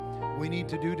we need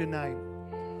to do tonight.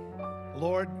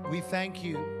 Lord, we thank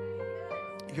you.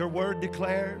 Your word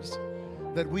declares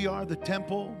that we are the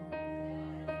temple.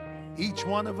 Each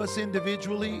one of us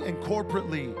individually and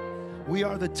corporately, we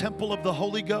are the temple of the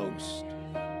Holy Ghost.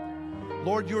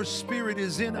 Lord, your Spirit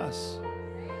is in us.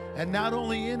 And not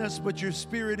only in us, but your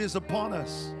Spirit is upon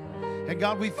us. And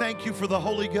God, we thank you for the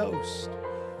Holy Ghost.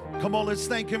 Come on, let's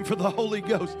thank him for the Holy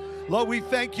Ghost. Lord, we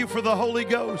thank you for the Holy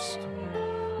Ghost.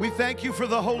 We thank you for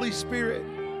the Holy Spirit.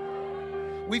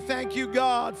 We thank you,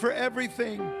 God, for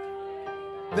everything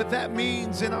that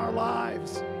means in our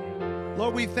lives.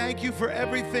 Lord, we thank you for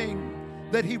everything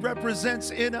that he represents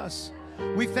in us.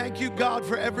 We thank you, God,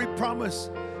 for every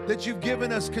promise that you've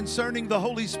given us concerning the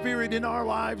Holy Spirit in our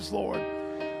lives, Lord.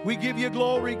 We give you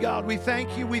glory, God. We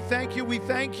thank you, we thank you, we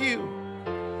thank you.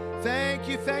 Thank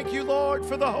you, Lord,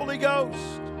 for the Holy Ghost.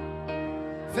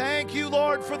 Thank you,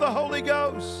 Lord, for the Holy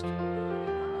Ghost.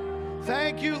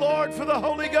 Thank you, Lord, for the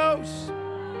Holy Ghost.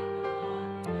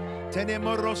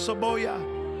 Tenemorosoboya,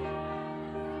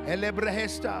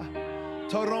 elebrehesta,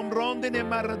 toromrondene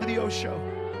maradriosho,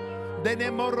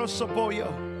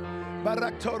 denemorosoboyo,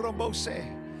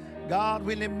 baraktorobose. God,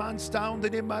 we limanstown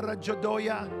the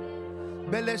marajodoya,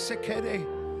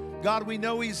 belesekere. God, we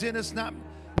know he's in us, not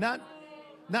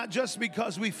just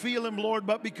because we feel him, Lord,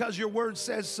 but because your word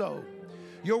says so.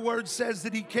 Your word says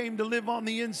that he came to live on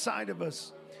the inside of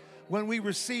us. When we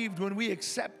received, when we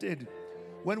accepted,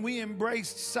 when we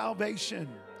embraced salvation,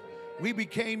 we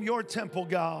became your temple,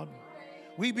 God.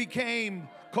 We became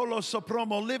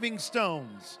kolosopromo, living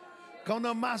stones.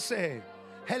 Konomase,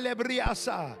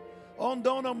 helebriasa,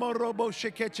 ondono morobo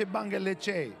shekeche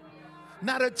bangaleche.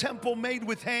 Not a temple made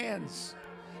with hands,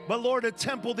 but Lord, a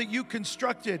temple that you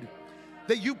constructed,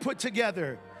 that you put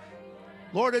together.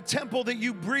 Lord, a temple that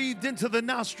you breathed into the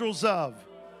nostrils of,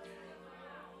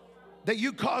 that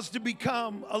you caused to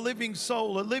become a living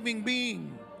soul, a living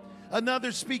being,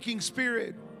 another speaking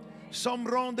spirit,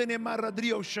 somrondene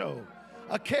maradriosho,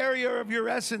 a carrier of your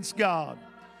essence, God.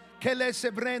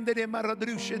 Kelesebrendene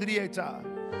maradrushedrieta,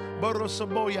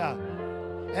 borosoboya,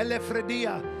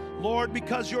 elefredia. Lord,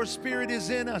 because your Spirit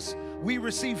is in us, we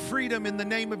receive freedom in the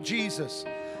name of Jesus.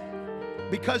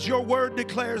 Because your word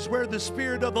declares where the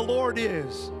Spirit of the Lord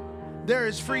is, there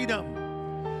is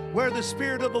freedom. Where the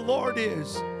Spirit of the Lord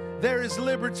is, there is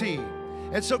liberty.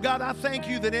 And so, God, I thank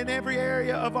you that in every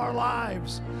area of our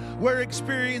lives, we're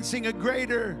experiencing a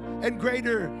greater and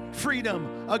greater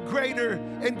freedom, a greater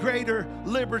and greater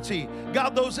liberty.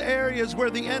 God, those areas where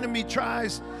the enemy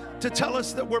tries to tell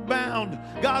us that we're bound,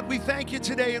 God, we thank you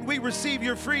today and we receive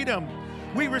your freedom.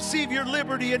 We receive your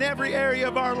liberty in every area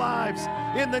of our lives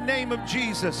in the name of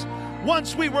Jesus.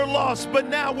 Once we were lost, but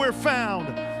now we're found.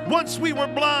 Once we were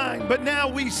blind, but now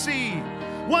we see.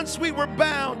 Once we were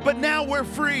bound, but now we're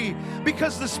free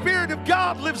because the Spirit of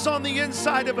God lives on the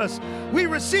inside of us. We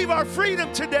receive our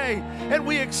freedom today and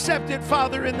we accept it,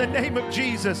 Father, in the name of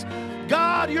Jesus.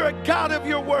 God, you're a God of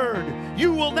your word.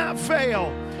 You will not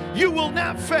fail. You will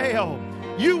not fail.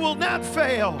 You will not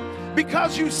fail.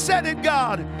 Because you said it,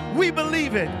 God, we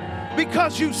believe it.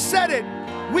 Because you said it,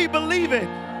 we believe it.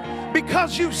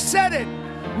 Because you said it,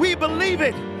 we believe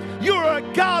it. You're a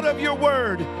God of your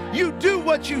word. You do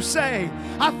what you say.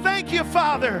 I thank you,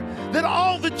 Father, that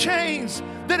all the chains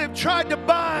that have tried to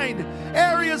bind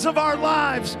areas of our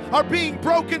lives are being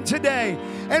broken today.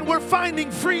 And we're finding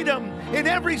freedom in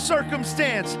every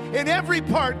circumstance, in every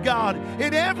part, God,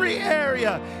 in every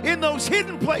area, in those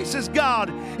hidden places, God,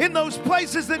 in those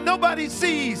places that nobody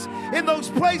sees, in those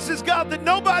places, God, that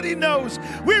nobody knows.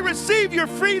 We receive your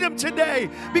freedom today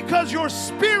because your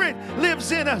Spirit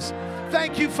lives in us.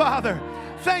 Thank you, Father.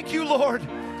 Thank you, Lord.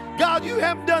 God, you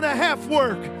haven't done a half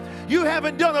work. You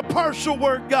haven't done a partial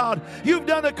work, God. You've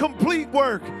done a complete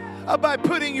work by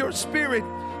putting your Spirit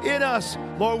in us.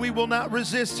 Lord, we will not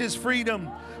resist his freedom.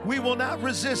 We will not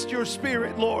resist your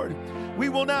Spirit, Lord. We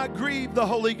will not grieve the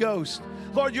Holy Ghost.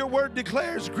 Lord, your word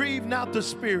declares, grieve not the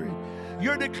Spirit.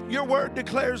 Your word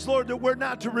declares, Lord, that we're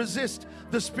not to resist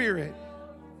the Spirit.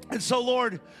 And so,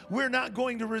 Lord, we're not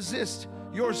going to resist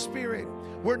your Spirit.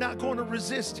 We're not going to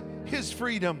resist his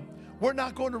freedom. We're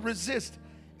not going to resist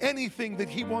anything that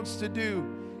he wants to do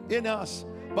in us.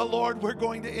 But Lord, we're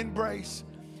going to embrace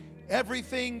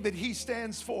everything that he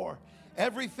stands for,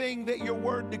 everything that your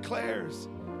word declares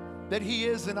that he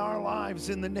is in our lives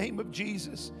in the name of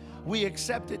Jesus. We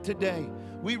accept it today.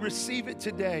 We receive it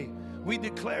today. We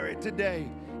declare it today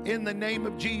in the name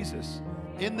of Jesus.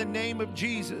 In the name of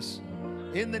Jesus.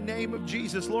 In the name of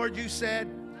Jesus. Lord, you said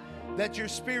that your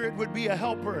Spirit would be a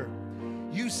helper.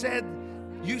 You said,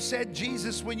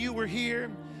 Jesus, when you were here,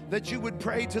 that you would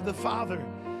pray to the Father,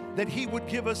 that he would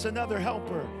give us another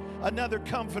helper, another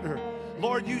comforter.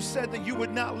 Lord, you said that you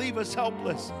would not leave us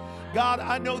helpless. God,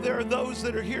 I know there are those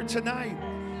that are here tonight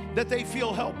that they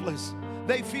feel helpless.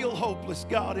 They feel hopeless,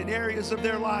 God, in areas of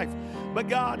their life. But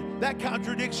God, that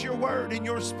contradicts your word and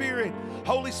your spirit.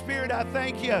 Holy Spirit, I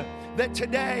thank you that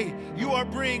today you are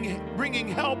bringing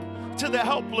help to the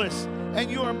helpless, and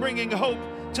you are bringing hope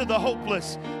to the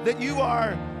hopeless. That you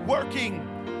are working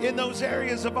in those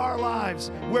areas of our lives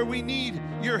where we need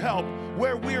your help,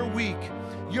 where we're weak.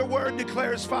 Your word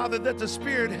declares, Father, that the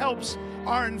Spirit helps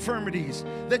our infirmities,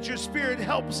 that your Spirit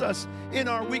helps us in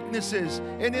our weaknesses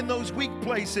and in those weak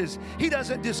places. He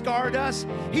doesn't discard us.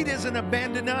 He doesn't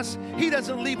abandon us. He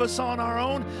doesn't leave us on our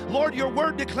own. Lord, your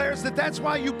word declares that that's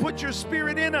why you put your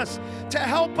Spirit in us, to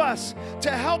help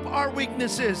our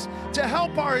weaknesses, to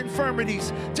help our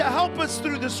infirmities, to help us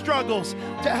through the struggles,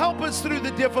 to help us through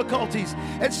the difficulties.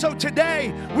 And so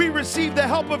today we receive the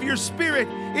help of your Spirit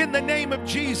in the name of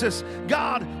Jesus.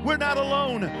 God, we're not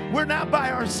alone. We're not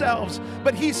by ourselves,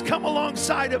 but he's come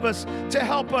alongside of us to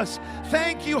help us.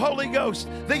 Thank you, Holy Ghost,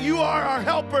 that you are our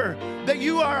helper, that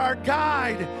you are our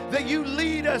guide, that you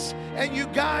lead us and you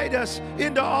guide us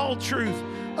into all truth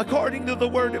according to the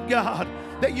word of God,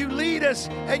 that you lead us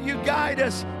and you guide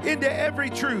us into every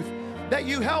truth, that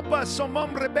you help us,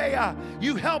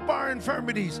 you help our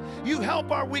infirmities, you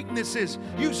help our weaknesses,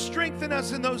 you strengthen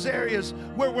us in those areas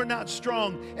where we're not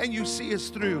strong, and you see us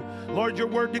through. Lord, your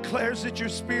word declares that your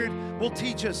Spirit will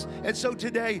teach us, and so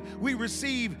today we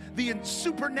receive the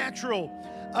supernatural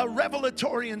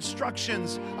revelatory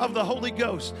instructions of the Holy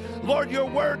Ghost. Lord, your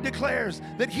word declares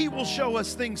that he will show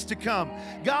us things to come.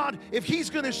 God, if he's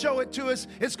going to show it to us,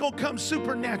 it's going to come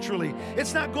supernaturally.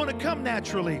 It's not going to come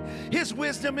naturally. His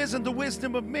wisdom isn't the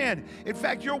wisdom of men. In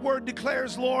fact, your word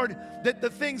declares, Lord, that the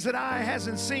things that eye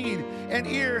hasn't seen and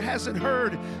ear hasn't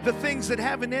heard, the things that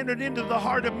haven't entered into the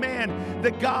heart of man,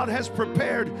 that God has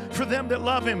prepared for them that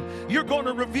love him, you're going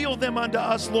to reveal them unto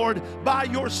us, Lord, by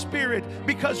your Spirit,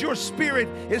 because your Spirit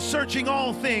is searching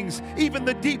all things, even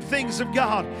the deep things of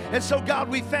God. And so, God,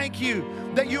 we thank you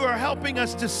that you are helping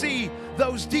us to see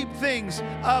those deep things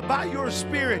by your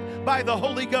Spirit, by the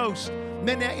Holy Ghost.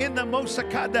 In the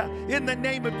Mosakada, in the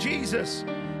name of Jesus,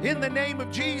 in the name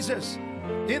of Jesus,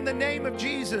 in the name of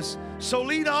Jesus. So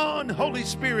lead on, Holy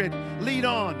Spirit, lead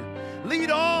on. Lead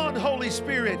on, Holy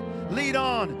Spirit, lead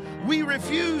on. We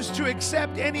refuse to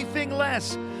accept anything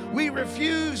less. We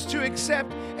refuse to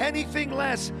accept anything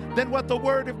less than what the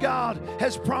Word of God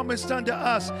has promised unto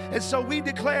us. And so we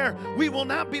declare we will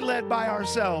not be led by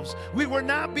ourselves. We will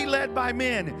not be led by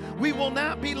men. We will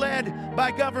not be led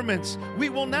by governments. We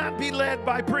will not be led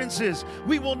by princes.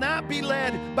 We will not be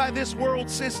led by this world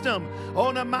system.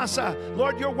 Onamasa,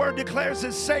 Lord, your Word declares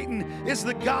that Satan is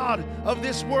the god of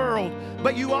this world.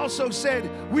 But you also said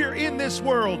we're in this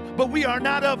world, but we are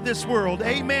not of this world.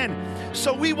 Amen.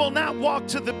 So we will not walk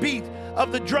to the beat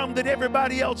of the drum that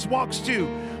everybody else walks to.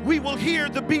 We will hear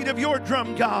the beat of your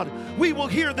drum, God. We will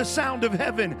hear the sound of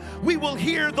heaven. We will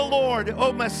hear the Lord.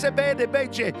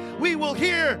 We will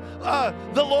hear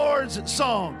the Lord's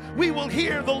song. We will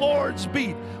hear the Lord's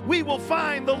beat. We will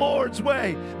find the Lord's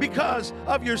way because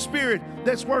of your Spirit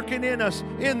that's working in us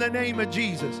in the name of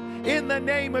Jesus. In the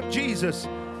name of Jesus.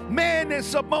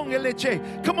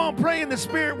 Come on, pray in the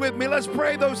Spirit with me. Let's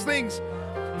pray those things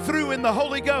through in the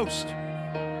Holy Ghost.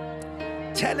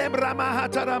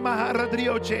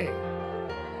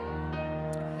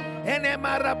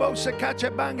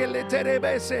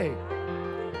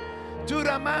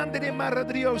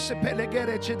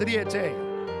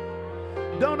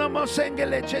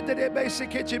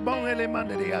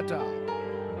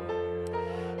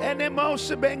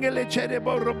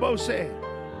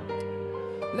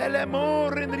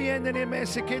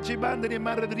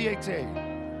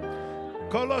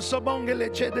 Kolosobongele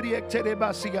chedriek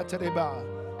tereba sigatereba.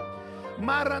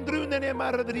 Marandrunene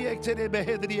maradriek terebe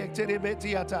hedriek terebe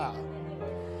tiata.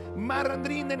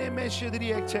 Marandrinene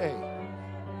meshedriek te.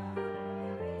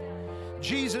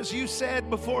 Jesus, you said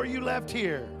before you left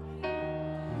here,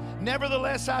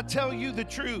 nevertheless, I tell you the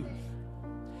truth.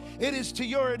 It is to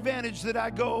your advantage that I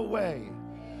go away.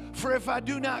 For if I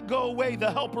do not go away,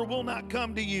 the Helper will not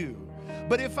come to you.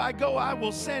 But if I go, I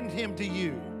will send him to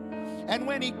you. And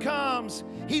when he comes,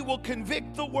 he will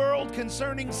convict the world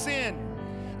concerning sin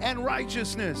and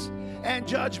righteousness and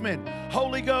judgment.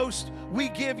 Holy Ghost, we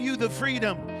give you the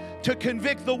freedom to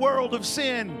convict the world of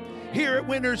sin here at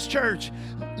Winners Church.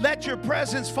 Let your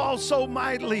presence fall so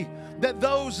mightily that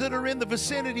those that are in the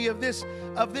vicinity of this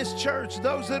church,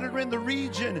 those that are in the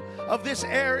region of this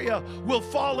area, will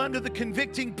fall under the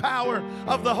convicting power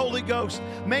of the Holy Ghost.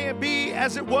 May it be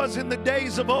as it was in the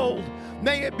days of old.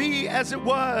 May it be as it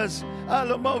was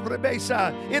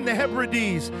in the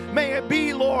Hebrides. May it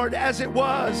be, Lord, as it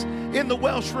was in the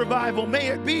Welsh revival. May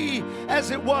it be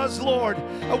as it was, Lord,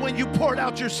 when you poured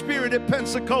out your Spirit at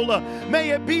Pensacola. May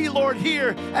it be, Lord,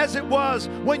 here as it was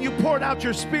when you poured out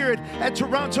your Spirit at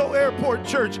Toronto Airport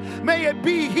Church. May it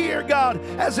be here, God,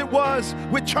 as it was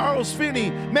with Charles Finney,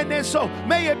 Meneso.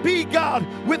 May it be, God,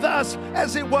 with us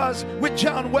as it was with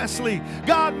John Wesley.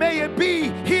 God, may it be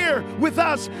here with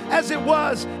us as it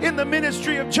was in the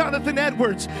ministry of Jonathan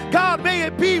Edwards. God, may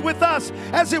it be with us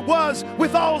as it was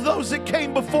with all those that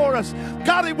came before us.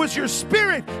 God, it was your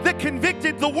Spirit that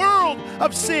convicted the world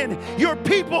of sin. Your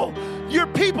people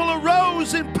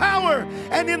arose in power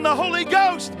and in the Holy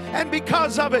Ghost, and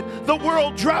because of it, the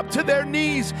world dropped to their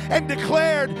knees and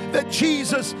declared that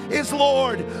Jesus is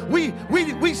Lord. We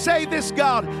say this,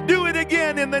 God, do it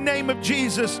again in the name of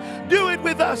Jesus. Do it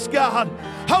with us, God.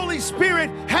 Holy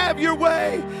Spirit, have your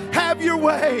way. Have your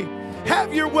way.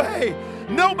 Have your way.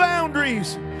 No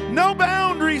boundaries. No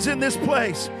boundaries in this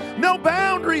place. No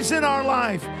boundaries in our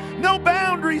life. No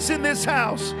boundaries in this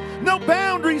house. No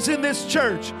boundaries in this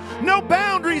church. No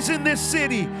boundaries in this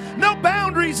city. No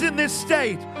boundaries in this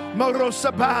state.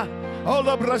 Morosaba,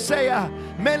 Olabrasea,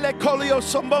 Melekolio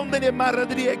Sombondene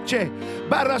Maradrieche,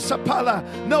 Barasapala.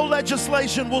 No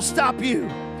legislation will stop you.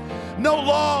 No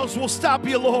laws will stop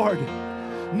you, Lord.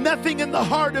 Nothing in the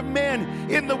heart of men,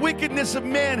 in the wickedness of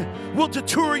men, will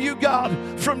deter you,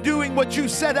 God, from doing what you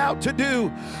set out to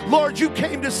do. Lord, you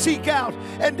came to seek out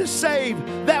and to save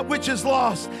that which is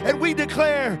lost. And we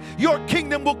declare your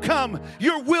kingdom will come.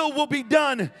 Your will be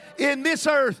done in this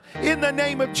earth in the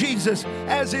name of Jesus,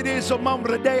 as it is on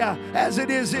Mamradea, as it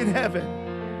is in heaven.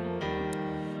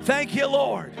 Thank you,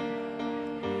 Lord.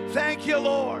 Thank you,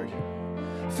 Lord.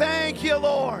 Thank you,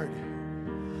 Lord.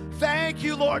 Thank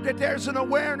you, Lord, that there's an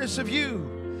awareness of you,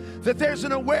 that there's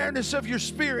an awareness of your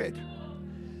Spirit,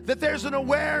 that there's an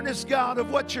awareness, God,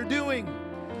 of what you're doing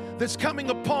that's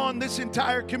coming upon this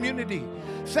entire community.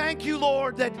 Thank you,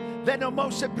 Lord, that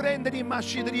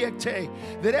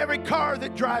every car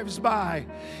that drives by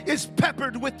is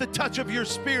peppered with the touch of your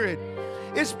Spirit,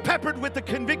 is peppered with the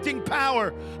convicting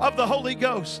power of the Holy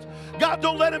Ghost. God,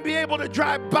 don't let them be able to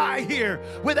drive by here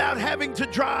without having to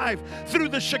drive through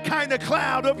the Shekinah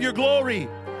cloud of your glory,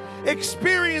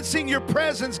 experiencing your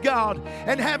presence, God,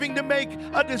 and having to make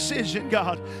a decision,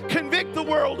 God. Convict the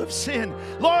world of sin.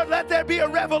 Lord, let there be a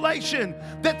revelation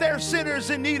that they're sinners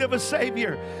in need of a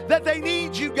Savior, that they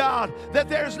need you, God, that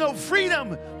there's no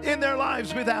freedom in their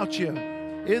lives without you.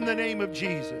 In the name of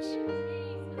Jesus.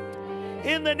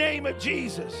 In the name of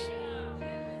Jesus.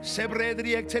 I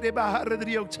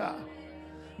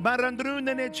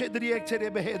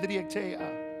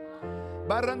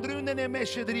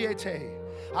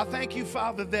thank you,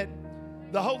 Father, that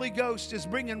the Holy Ghost is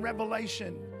bringing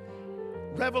revelation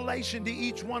to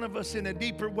each one of us in a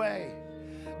deeper way.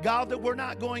 God, that we're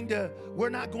not going to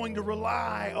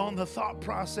rely on the thought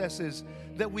processes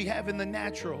that we have in the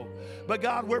natural, but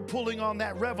God, we're pulling on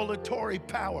that revelatory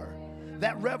power,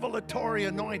 that revelatory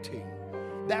anointing,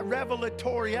 that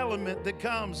revelatory element that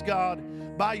comes, God,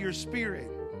 by your Spirit.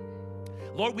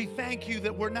 Lord, we thank you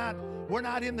that we're not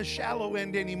in the shallow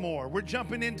end anymore. We're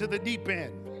jumping into the deep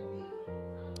end.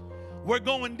 We're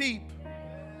going deep.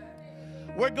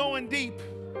 We're going deep.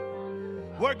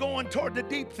 We're going toward the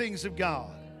deep things of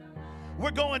God.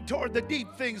 We're going toward the deep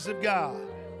things of God.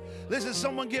 Listen,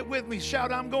 someone get with me.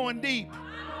 Shout, I'm going deep.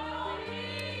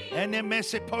 And then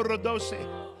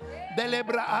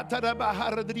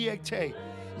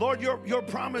Lord, your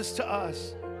promise to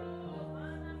us,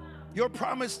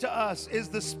 is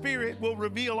the Spirit will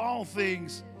reveal all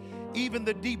things, even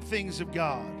the deep things of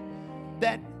God.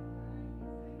 That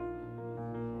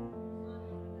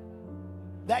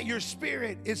your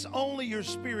Spirit, it's only your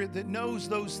Spirit that knows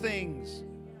those things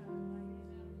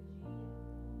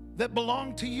that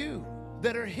belong to you,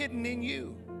 that are hidden in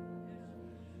you.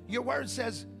 Your word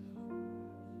says,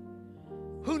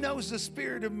 who knows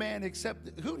a man except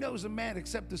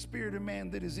the spirit of man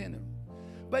that is in him?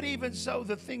 But even so,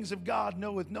 the things of God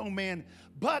knoweth no man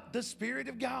but the Spirit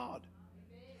of God.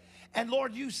 And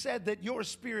Lord, you said that your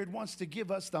Spirit wants to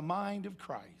give us the mind of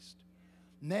Christ.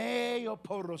 We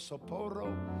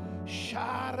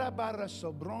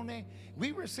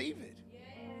receive it.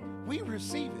 We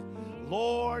receive it.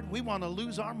 Lord, we want to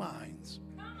lose our minds.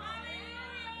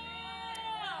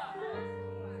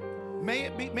 May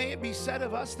it be said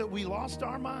of us that we lost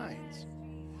our minds.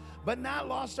 but not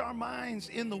lost our minds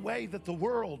in the way that the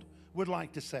world would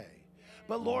like to say.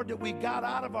 But Lord, that we got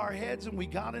out of our heads and we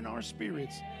got in our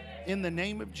spirits in the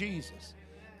name of Jesus.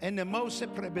 And the mose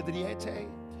prebedriete,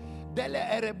 dele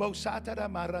erebosatara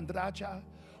marandracha,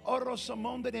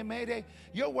 orosomonde de mere.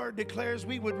 Your word declares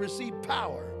we would receive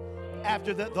power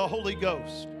after that the Holy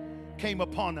Ghost came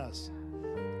upon us.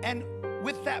 And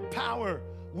with that power,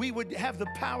 we would have the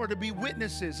power to be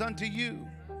witnesses unto you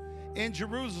in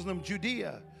Jerusalem,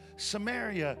 Judea,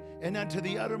 Samaria, and unto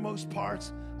the uttermost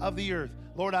parts of the earth.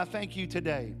 Lord, I thank you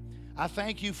today. I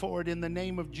thank you for it in the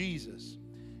name of Jesus.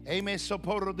 Amen.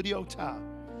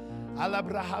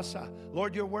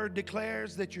 Lord, your word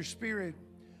declares that your spirit,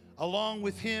 along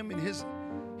with him and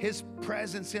his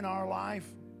presence in our life,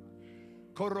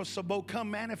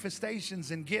 come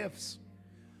manifestations and gifts,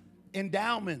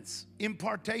 endowments,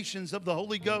 impartations of the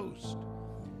Holy Ghost.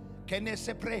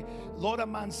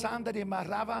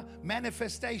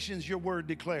 Manifestations, your word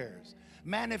declares.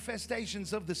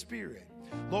 Manifestations of the Spirit.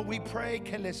 Lord, we pray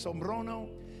que le sombrono,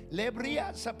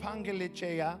 lebria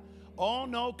sapangelechea,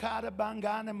 ono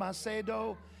karabangana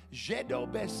macedo, jedo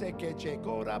besekeche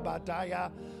gora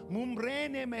bataya,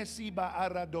 mumbrene mesiba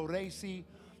aradoresi,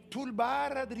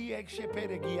 tulbara driekshe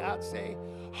peregiatse,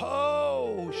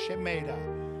 ho shemeda,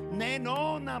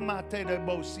 nenona matere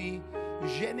bosi,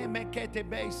 jene mekete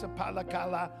besa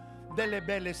palakala, dele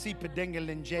bele sipe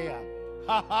dengelengea.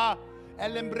 Ha ha. I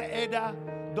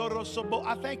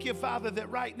thank you, Father,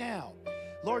 that right now,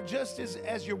 Lord, just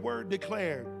as your word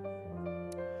declared,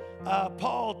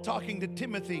 Paul, talking to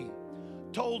Timothy,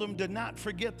 told him to not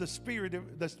forget the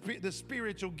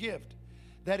spiritual gift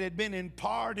that had been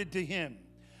imparted to him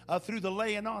through the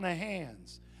laying on of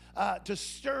hands, to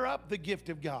stir up the gift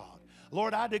of God.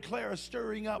 Lord, I declare a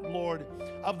stirring up, Lord,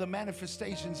 of the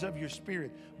manifestations of your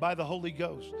Spirit by the Holy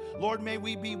Ghost. Lord, may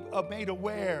we be made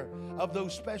aware of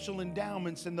those special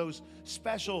endowments and those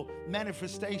special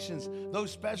manifestations, those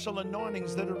special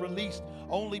anointings that are released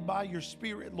only by your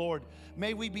Spirit, Lord.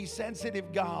 May we be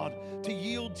sensitive, God, to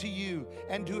yield to you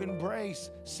and to embrace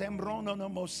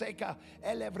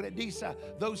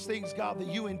those things, God, that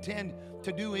you intend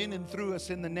to do in and through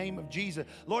us in the name of Jesus.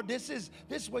 Lord, this is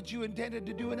what you intended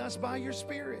to do in us by your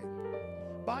Spirit.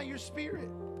 By your Spirit.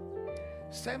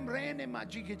 Sembrene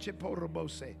magike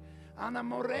cheporobose.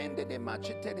 Anamorende de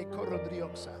machete de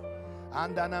corodrioxa.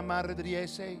 Andana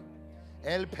maredriese.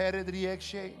 El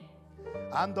peredriexe.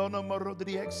 Andono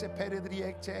morodriexe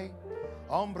peredriecte.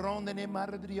 Ombronde ne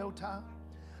maredriota.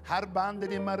 Harbande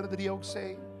de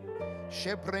maredrioxe.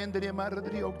 Sheprende de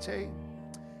maredriocte.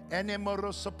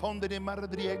 Enemorosoponde de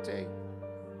maredriete.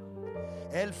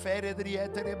 El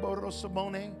feredriete de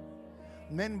borosomone.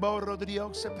 Menboro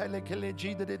drioxe pele kele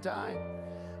gide de tai.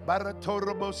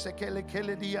 Baratorobo sekele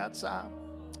kele diatsa.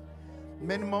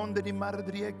 Menmonde di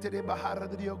maredriete de bahara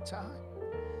driocta.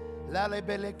 Lale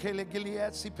bele kele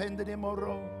giliatsi pende de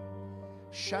moro.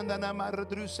 Shandana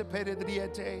maredruse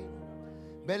peredriete.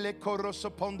 Bele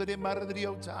corosoponde de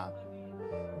maredriota.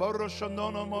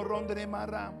 Boroshonono moronde de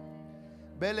mara.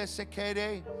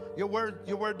 Your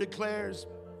word declares,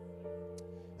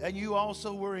 and you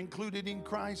also were included in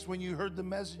Christ when you heard the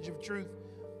message of truth,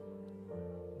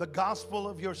 the gospel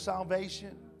of your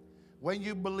salvation. When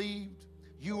you believed,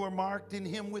 you were marked in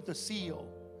him with a seal,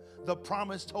 the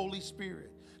promised Holy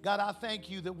Spirit. God, I thank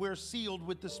you that we're sealed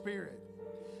with the Spirit,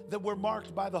 that we're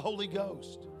marked by the Holy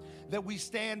Ghost, that we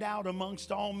stand out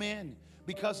amongst all men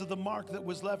because of the mark that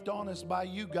was left on us by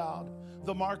you, God,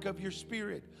 the mark of your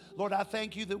Spirit. Lord, I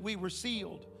thank you that we were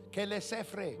sealed. And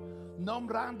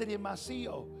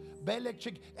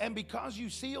because you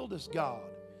sealed us, God,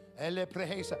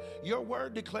 your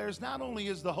word declares not only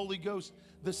is the Holy Ghost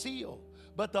the seal,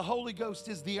 but the Holy Ghost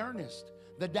is the earnest,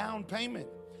 the down payment.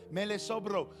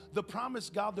 The promise,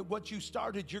 God, that what you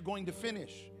started, you're going to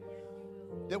finish.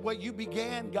 That what you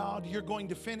began, God, you're going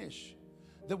to finish.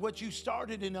 That what you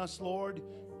started in us, Lord,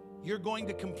 you're going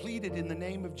to complete it in the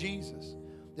name of Jesus.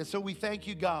 And so we thank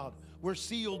you, God. We're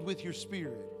sealed with your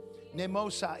Spirit.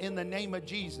 Nemosa, in the name of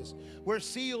Jesus. We're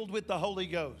sealed with the Holy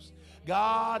Ghost.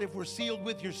 God, if we're sealed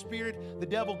with your Spirit, the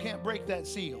devil can't break that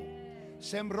seal.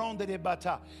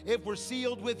 If we're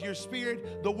sealed with your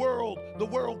Spirit, the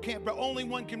world can't. But only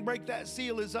one can break that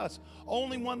seal is us.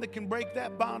 Only one that can break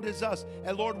that bond is us.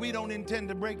 And Lord, we don't intend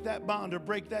to break that bond or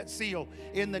break that seal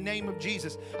in the name of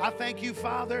Jesus. I thank you,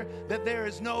 Father, that there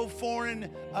is no foreign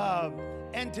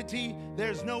entity,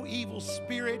 there's no evil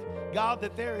spirit, God,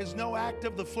 that there is no act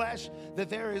of the flesh, that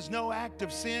there is no act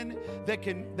of sin that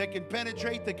can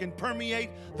penetrate, that can permeate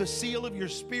the seal of your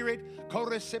spirit.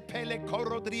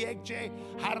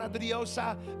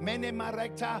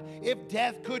 If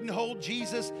death couldn't hold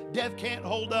Jesus, death can't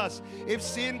hold us. If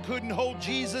sin couldn't hold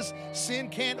Jesus, sin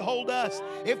can't hold us.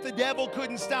 If the devil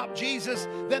couldn't stop Jesus,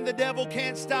 then the devil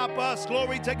can't stop us.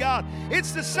 Glory to God.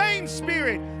 It's the same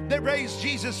spirit that raised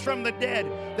Jesus from the dead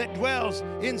that dwells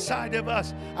inside of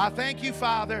us. I thank you,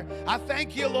 Father. I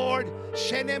thank you, Lord.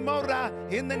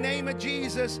 Shenemora, in the name of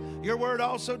Jesus. Your word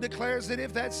also declares that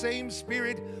if that same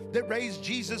spirit that raised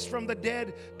Jesus from the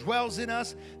dead dwells in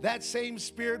us, that same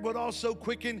spirit would also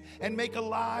quicken and make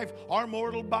alive our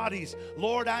mortal bodies.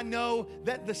 Lord, I know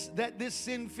that this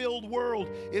sin-filled world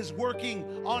is working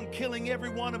on killing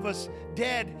every one of us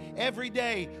dead every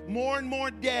day, more and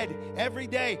more dead every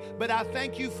day. But I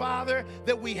thank you, Father,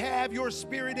 that we have your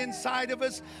spirit inside of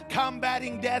us,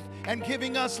 combating death and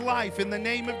giving us life in the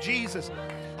name of Jesus.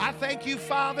 I thank you,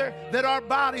 Father, that our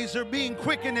bodies are being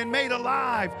quickened and made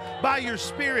alive by your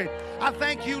Spirit. I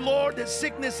thank you, Lord, that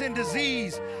sickness and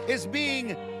disease is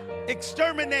being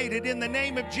exterminated in the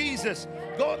name of Jesus.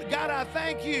 God, I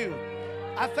thank you.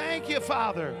 I thank you,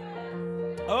 Father.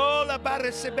 Oh, la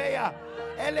baresebea,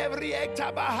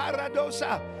 elevriekta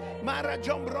baharadosa,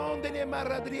 marajombronde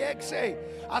maradriexe.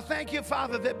 I thank you,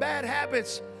 Father, that bad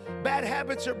habits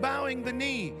are bowing the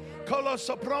knee.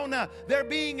 Kolosoprona, they're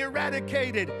being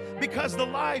eradicated because the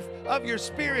life of your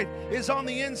Spirit is on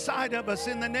the inside of us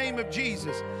in the name of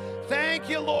Jesus. Thank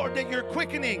you, Lord, that you're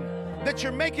quickening, that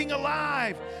you're making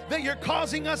alive, that you're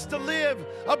causing us to live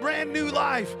a brand new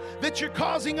life, that you're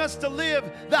causing us to live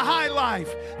the high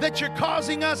life, that you're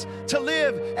causing us to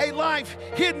live a life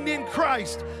hidden in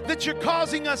Christ, that you're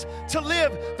causing us to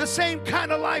live the same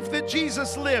kind of life that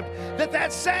Jesus lived,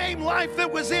 that same life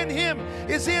that was in him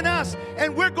is in us,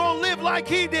 and we're going to live like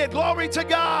he did. Glory to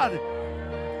God.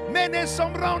 Mene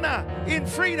sombrona, in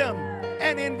freedom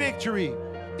and in victory.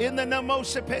 In the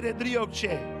Namose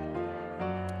Pededrioche.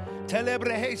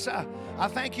 I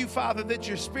thank you, Father, that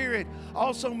your Spirit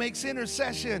also makes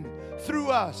intercession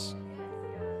through us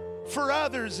for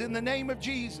others in the name of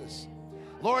Jesus.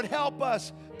 Lord, help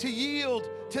us to yield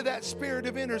to that spirit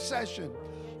of intercession.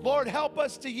 Lord, help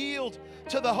us to yield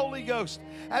to the Holy Ghost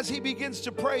as he begins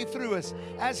to pray through us,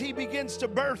 as he begins to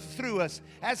birth through us,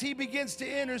 as he begins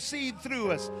to intercede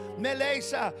through us.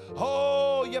 Melesa,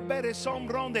 oh, yabere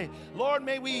sombronde. Lord,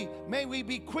 may we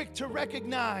be quick to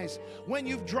recognize when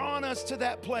you've drawn us to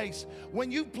that place,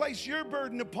 when you place your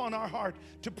burden upon our heart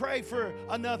to pray for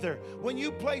another, when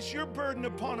you place your burden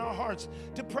upon our hearts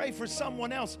to pray for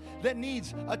someone else that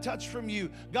needs a touch from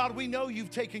you. God, we know you've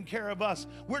taken care of us.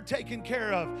 We're taken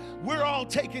care of. We're all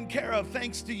taken care of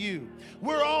thanks to you.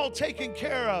 We're all taken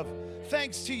care of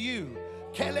thanks to you.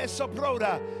 Kele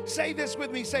sobroda. Say this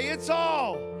with me. Say, it's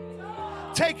all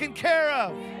taken care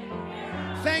of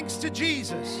thanks to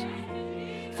Jesus.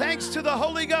 Thanks to the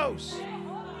Holy Ghost.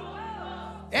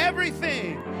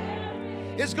 Everything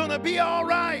is going to be all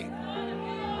right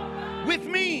with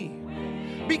me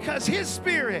because his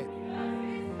Spirit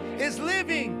is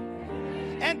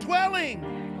living and dwelling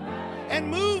and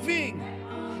moving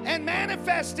and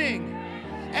manifesting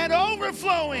and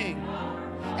overflowing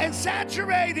and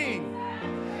saturating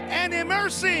and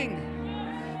immersing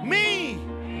me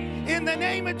in the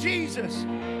name of Jesus.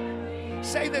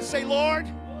 Say this, say, Lord,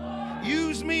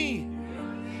 use me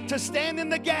to stand in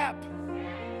the gap,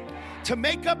 to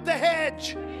make up the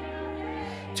hedge,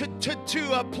 to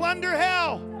plunder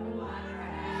hell,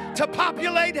 to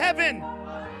populate heaven.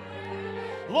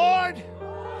 Lord,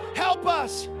 help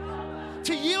us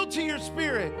to yield to your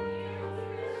Spirit,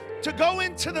 to go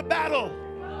into the battle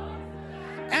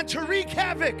and to wreak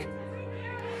havoc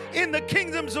in the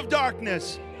kingdoms of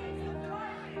darkness.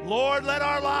 Lord, let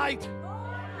our light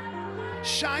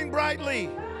shine brightly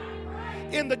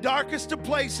in the darkest of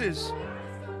places.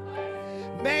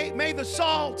 May the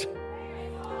salt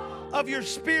of your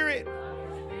Spirit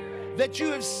that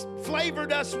you have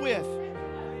flavored us with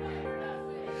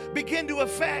begin to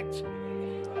affect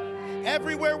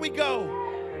everywhere we go,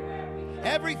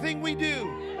 everything we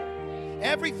do,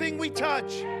 everything we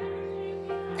touch,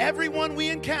 everyone we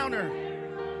encounter.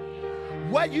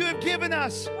 What you have given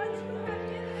us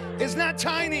is not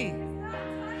tiny,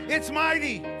 it's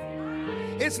mighty.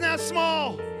 It's not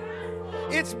small,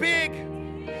 it's big,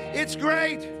 it's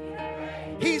great.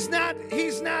 He's not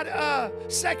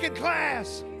second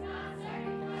class,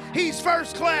 he's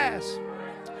first class.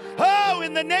 Oh,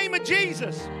 in the name of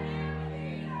Jesus.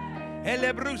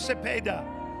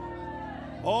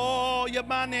 Oh,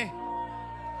 Yamane.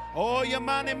 Oh,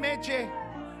 Yamane Meche.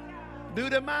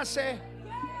 Dudamase.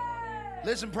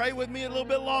 Listen, pray with me a little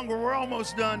bit longer. We're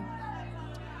almost done.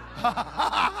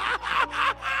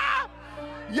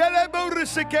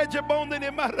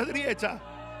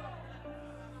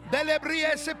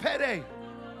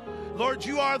 Lord,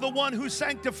 you are the one who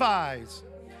sanctifies.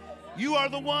 You are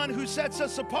the one who sets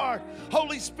us apart.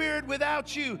 Holy Spirit,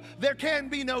 without you, there can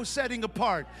be no setting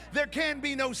apart. There can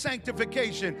be no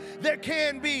sanctification. There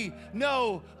can be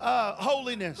no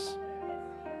holiness.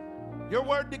 Your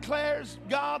word declares,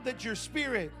 God, that your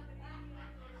Spirit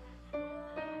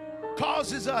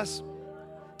causes us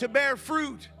to bear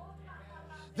fruit.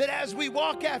 That as we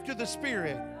walk after the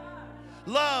Spirit,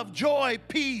 love, joy,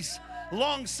 peace,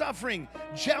 long-suffering,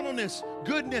 gentleness,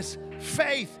 goodness,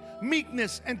 faith,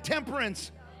 meekness, and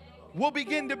temperance will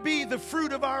begin to be the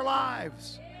fruit of our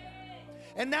lives.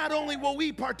 And not only will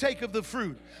we partake of the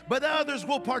fruit, but others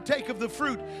will partake of the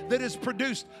fruit that is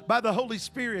produced by the Holy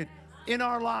Spirit in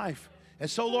our life. And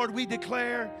so, Lord, we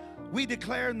declare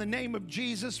in the name of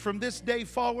Jesus, from this day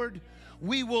forward,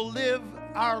 we will live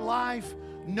our life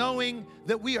knowing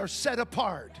that we are set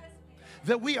apart,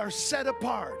 that we are set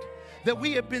apart, that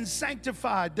we have been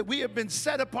sanctified, that we have been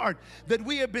set apart, that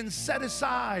we have been set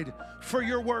aside for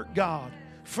your work, God,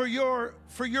 for your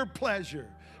pleasure,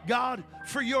 God,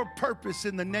 for your purpose,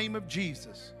 in the name of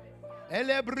Jesus.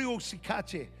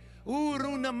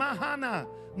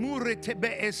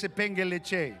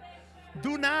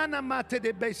 Dunana mate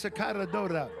de besa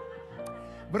caradora.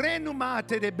 Brenu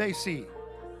mate de besi.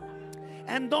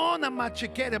 Andona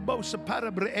machekere bosa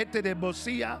parabre ete de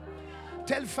bosia.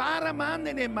 Tel fara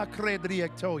mandene macredri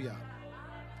ectoya.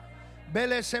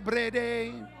 Bele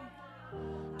sebrede.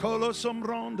 Colosom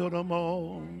rondo.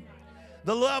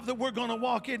 The love that we're going to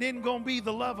walk in isn't going to be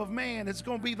the love of man. It's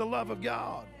going to be the love of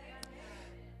God.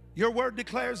 Your word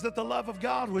declares that the love of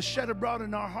God was shed abroad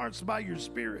in our hearts by your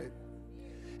Spirit.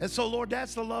 And so, Lord,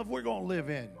 that's the love we're going to live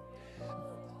in.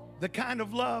 The kind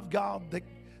of love, God,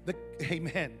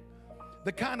 amen.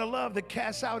 The kind of love that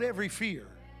casts out every fear.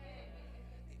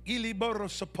 The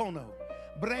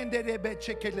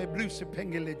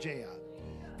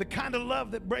kind of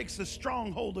love that breaks the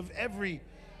stronghold of every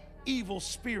evil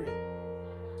spirit.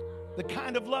 The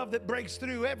kind of love that breaks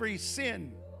through every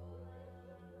sin.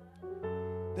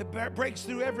 That breaks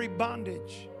through every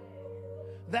bondage.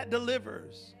 That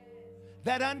delivers.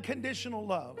 That unconditional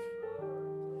love.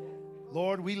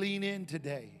 Lord, we lean in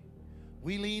today.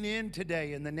 We lean in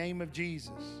today in the name of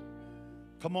Jesus.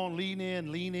 Come on, lean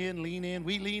in, lean in, lean in.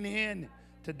 We lean in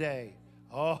today.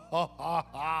 Oh, ha, ha,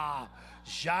 ha.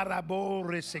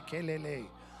 Jarabore sekelele.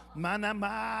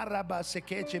 Manamara ba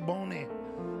sekeche bone.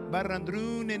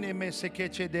 Barandrune ne me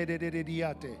sekeche de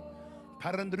diate.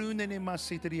 Parandrune ne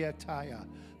masitriataya.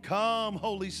 Come,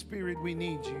 Holy Spirit, we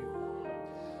need you.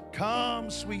 Come,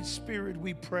 sweet Spirit,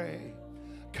 we pray.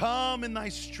 Come in thy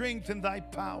strength and thy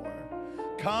power.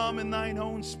 Come in thine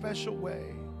own special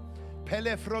way.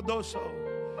 Pelefrodoso.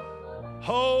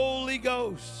 Holy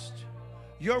Ghost,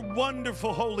 your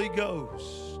wonderful Holy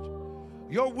Ghost,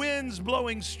 your winds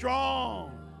blowing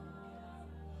strong,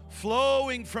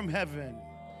 flowing from heaven.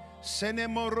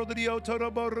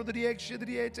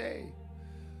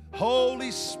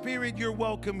 Holy Spirit, you're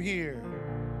welcome here.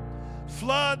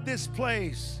 Flood this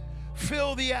place.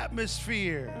 Fill the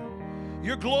atmosphere.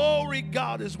 Your glory,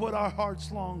 God, is what our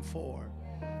hearts long for.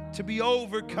 To be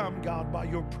overcome, God, by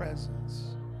your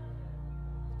presence.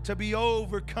 To be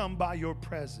overcome by your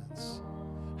presence.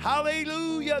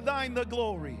 Hallelujah, thine the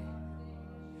glory.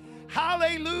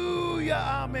 Hallelujah,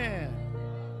 amen.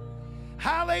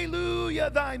 Hallelujah,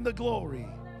 thine the glory.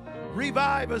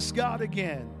 Revive us, God,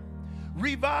 again.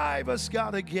 Revive us,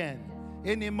 God, again.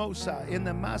 In the Mosa, in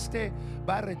the Maste,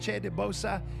 Barache de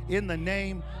Bosa, in the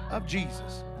name of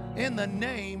Jesus. In the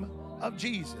name of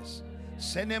Jesus.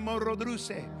 Senemo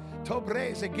rodruse,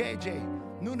 tobreze geje,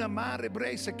 nuna mare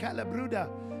brese calabruda,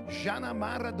 jana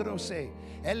mara drose,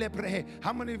 eleprehe.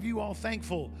 How many of you are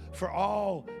thankful for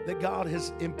all that God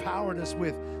has empowered us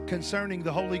with concerning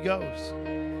the Holy Ghost?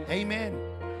 Amen.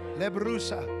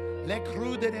 Lebrusa,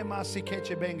 lekrude de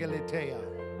masikeche bengaletea.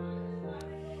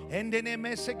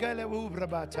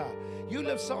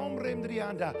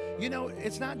 You know,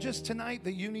 it's not just tonight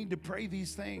that you need to pray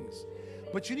these things,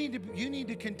 but you need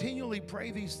to continually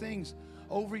pray these things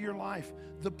over your life.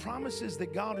 The promises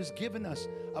that God has given us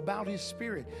about His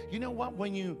Spirit. You know what?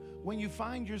 When you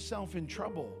find yourself in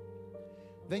trouble,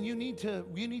 then you need to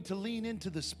lean into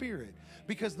the Spirit,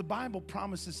 because the Bible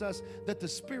promises us that the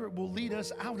Spirit will lead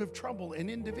us out of trouble and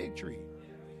into victory.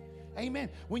 Amen.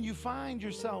 When you find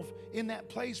yourself in that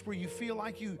place where you feel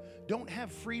like you don't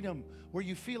have freedom, where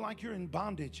you feel like you're in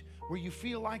bondage, where you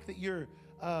feel like that you're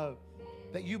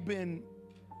that you've been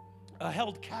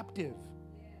held captive,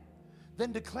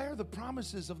 then declare the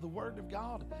promises of the Word of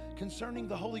God concerning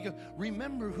the Holy Ghost.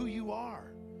 Remember who you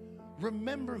are.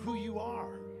 Remember who you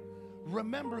are.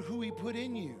 Remember who He put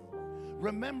in you.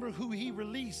 Remember who He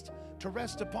released to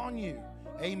rest upon you.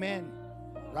 Amen.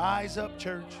 Rise up,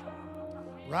 church.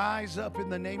 Rise up in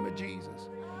the name of Jesus.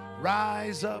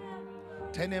 Rise up.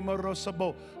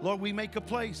 Lord, we make a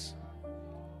place.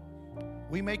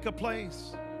 We make a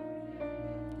place.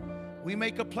 We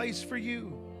make a place for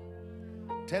you.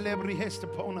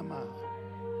 Telebrihesteponama.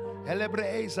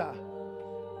 Elebreeza.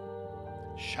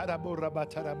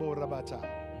 Shadaborabataraborabata.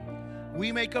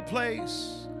 We make a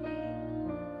place.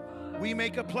 We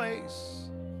make a place.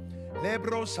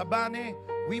 Lebro Sabane.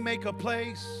 We make a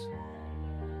place.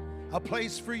 A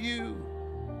place for you.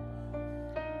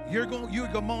 You're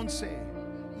Monse.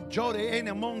 Jode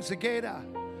ene Monsegera.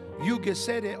 You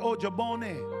gesede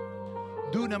ojabone.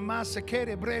 Duna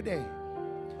masakere brede.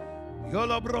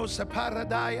 Yolobrosa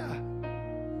paradaya.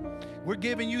 We're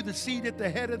giving you the seat at the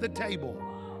head of the table.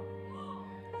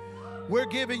 We're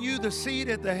giving you the seat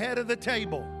at the head of the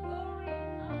table.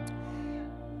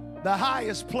 The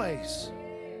highest place.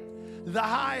 The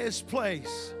highest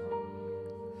place.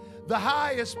 The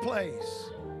highest place.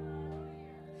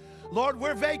 Lord,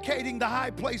 we're vacating the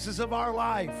high places of our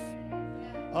life.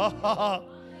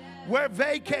 We're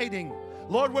vacating.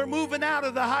 Lord, we're moving out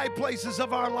of the high places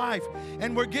of our life,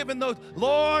 and we're giving those.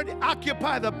 Lord,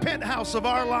 occupy the penthouse of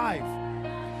our life.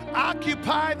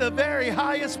 Occupy the very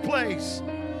highest place.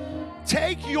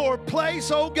 Take your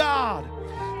place, oh God.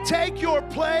 Take your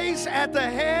place at the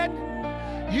head.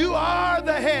 You are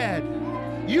the head.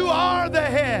 You are the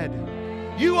head.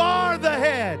 You are the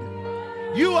head.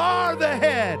 You are the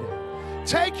head.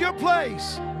 Take your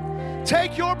place.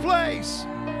 Take your place.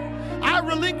 I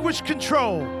relinquish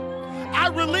control. I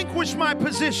relinquish my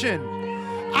position.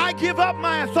 I give up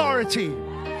my authority.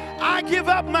 I give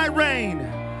up my reign.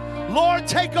 Lord,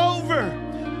 take over.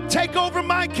 Take over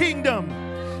my kingdom.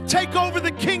 Take over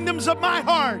the kingdoms of my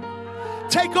heart.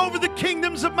 Take over the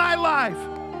kingdoms of my life.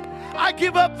 I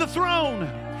give up the throne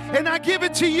and I give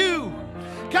it to you.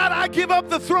 God, I give up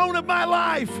the throne of my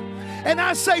life and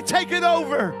I say, take it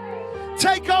over.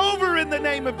 Take over in the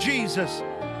name of Jesus.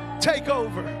 Take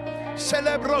over.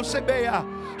 Celebro sebea.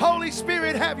 Holy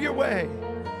Spirit, have your way.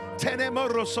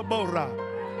 Tenemoro sobora.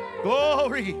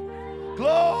 Glory.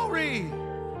 Glory.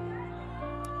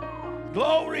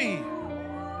 Glory.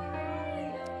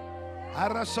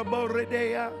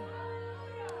 Arasaboredea.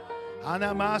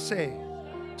 Anamase.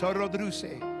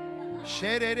 Torodruse.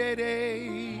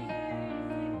 Sherere.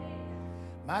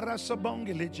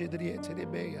 Marasabongele jedriete de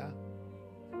bea.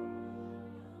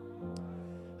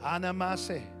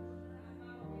 Anamase.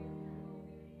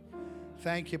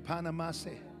 Thank you,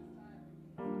 Panamase.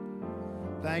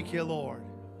 Thank you, Lord.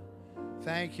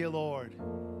 Thank you, Lord.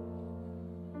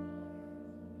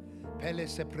 Pele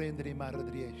se prendere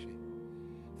maradriesce.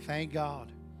 Thank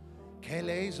God.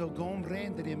 Kelezo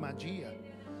gombrendere magia.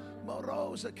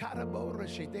 Morosa carabora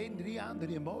shedendri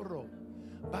andre moro.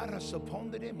 Barra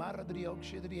sopondere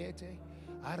maradrioxidriete.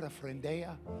 Ara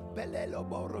frendea. Belelo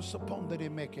boro sopondere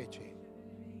mekeche.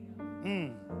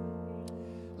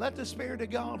 Let the Spirit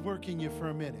of God work in you for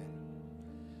a minute.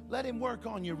 Let Him work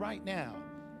on you right now.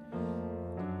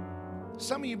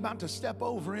 Some of you are about to step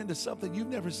over into something you've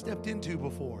never stepped into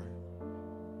before.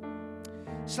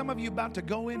 Some of you are about to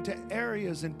go into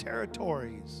areas and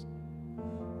territories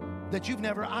that you've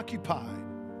never occupied.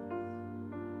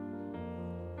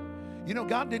 You know,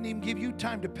 God didn't even give you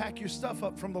time to pack your stuff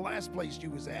up from the last place you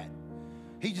was at.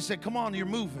 He just said, come on, you're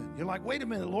moving. You're like, wait a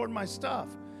minute, Lord, my stuff.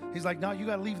 He's like, no, you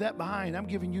got to leave that behind. I'm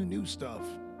giving you new stuff.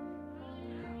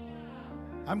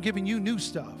 I'm giving you new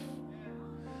stuff.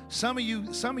 Some of you,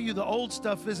 the old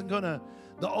stuff isn't going to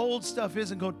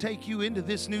take you into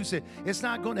this new season. It's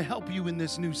not going to help you in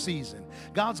this new season.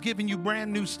 God's giving you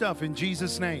brand new stuff in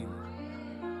Jesus' name.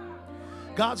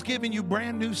 God's giving you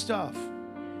brand new stuff.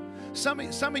 Some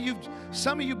of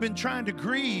you've been trying to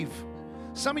grieve.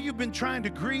 Some of you've been trying to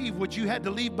grieve what you had to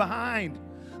leave behind,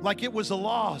 like it was a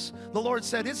loss. The Lord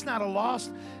said, it's not a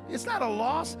loss. It's not a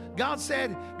loss. God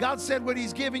said what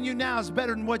He's giving you now is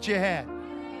better than what you had.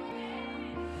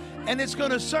 And it's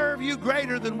going to serve you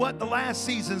greater than what the last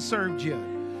season served you.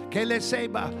 God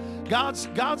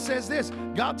says this.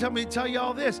 God told me to tell you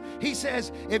all this. He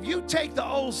says, if you take the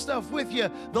old stuff with you,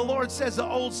 the Lord says the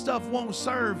old stuff won't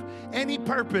serve any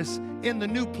purpose in the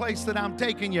new place that I'm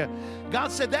taking you.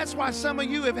 God said that's why some of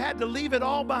you have had to leave it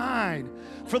all behind.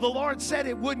 For the Lord said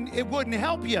it wouldn't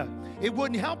help you. It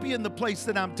wouldn't help you in the place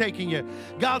that I'm taking you.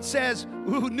 God says,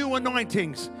 new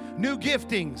anointings, new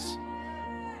giftings.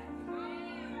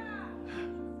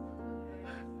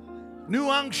 new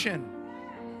unction,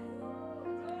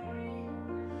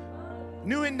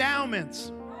 new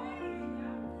endowments,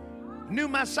 new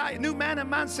Messiah, new manna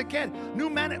mansaket, new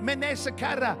manna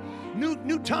menesakara,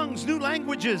 new tongues, new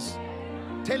languages.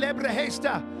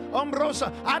 Telebrehesta.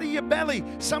 Ombrosa, out of your belly.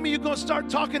 Some of you going to start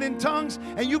talking in tongues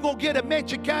and you're going to get a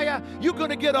mechikaya. You're going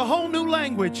to get a whole new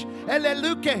language.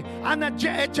 Eleluke,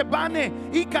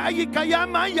 anajetebane,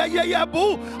 ikayikayama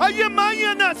yayabu,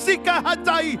 ayamaya nasika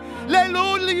hatai,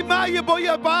 leloli maya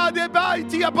boyabade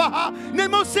baitia baha,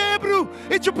 nemosebru,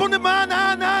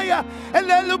 ichupunamana anaya,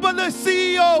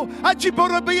 elelubalesio,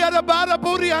 achiporabia bara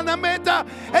buriana meta,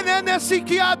 and then a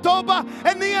sikiatoba,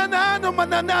 and the anano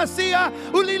mananasia,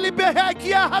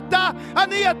 ulilibehakia.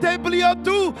 Ania teblio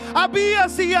tu abia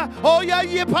sia oya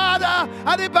yepada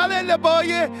ane balele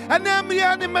boye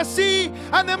anemriane masi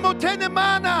anemotene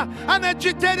mana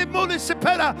anagitene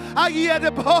mulisipera ayede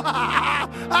bo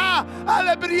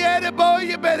alebriere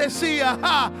boye beresia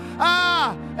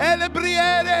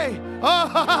elebriere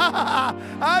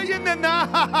ayenena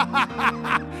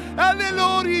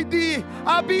alelori di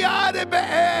abiare be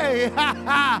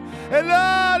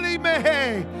elali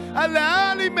mehe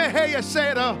alali mehe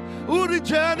yasera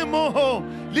urijane moho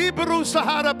libru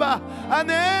saharaba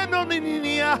aneno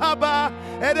niniahaba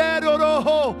erero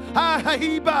roho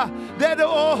ahiba dedo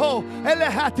oho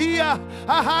elehatia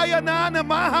ahaya nana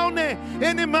mahone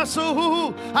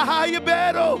inimasuhu ahaya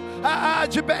bero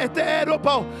ajibetero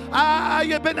po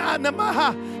ayabenana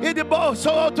maha idebo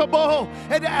sotobo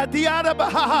ed adiara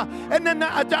baha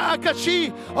enna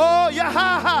adakashi oh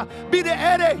yahaha bide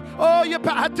ere oh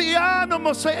yapatiano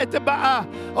mosete ba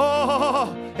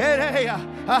oh ereya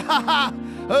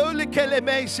holy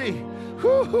kelemesi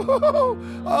oh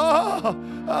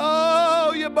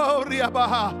yaboria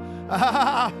baha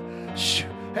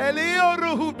Elio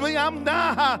ruhu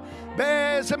biamna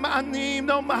bezemanim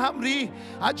no mahamri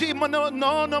ajimono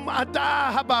no no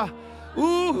matahaba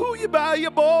yiba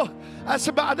yabo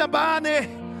asabana bane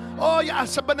oh ya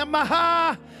asabana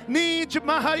maha ni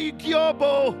jamaha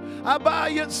ikyobo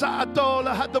abaya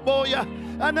satola hadaboya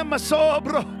ana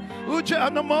masobro uja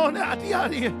anamona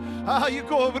atiari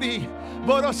ayikobri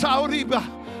borosauriba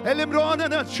Elimrona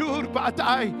na chur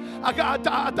patay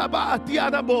agata ataba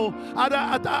atiarabo ara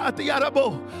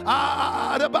atiarabo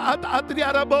araba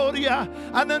atiaraboria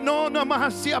ananona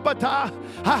mahasia bata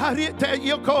harite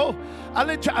yoko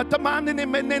ale chatamane ne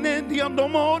menene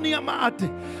diandomonia mate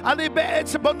ale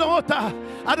beets bonota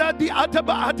ara di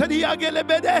ataba ataria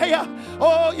gelebedeya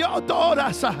o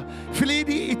yodorasa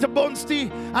flidi itabonsti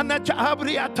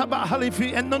anachabri ataba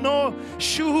halifi enno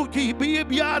shuki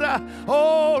bibiara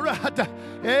o rata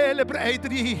ele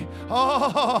breidri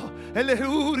oh ele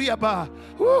uriaba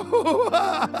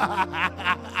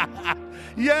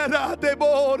yera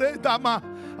debore dama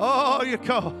oh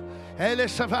yeko ele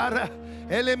savara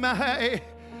ele mahe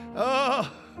oh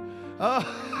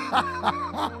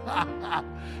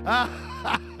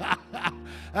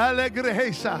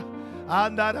Alegresa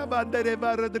andara bandere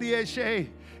baradrieshe.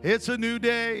 It's a new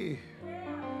day.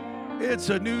 It's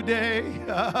a new day.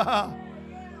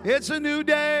 It's a new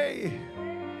day.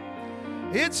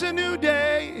 It's a new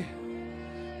day.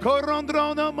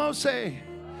 Korondrono Mose.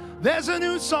 There's a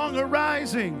new song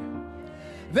arising.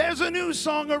 There's a new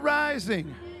song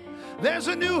arising. There's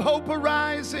a new hope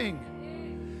arising.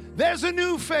 There's a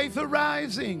new faith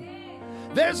arising.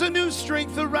 There's a new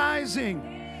strength arising.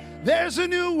 There's a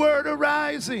new word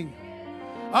arising.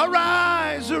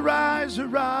 Arise, arise,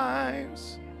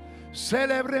 arise.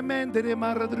 Celebremente de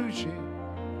maradruche.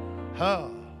 Ha.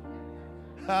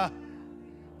 Ha.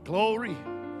 Glory.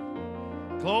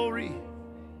 Glory.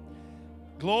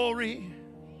 Glory.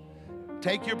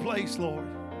 Take your place, Lord.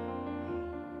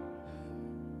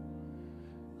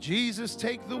 Jesus,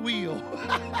 take the wheel.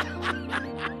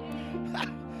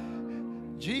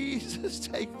 Jesus,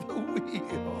 take the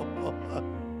wheel.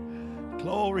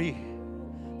 Glory.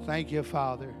 Thank you,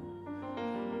 Father.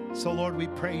 So, Lord, we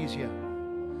praise you.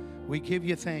 We give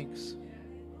you thanks.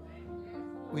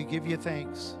 We give you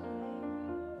thanks.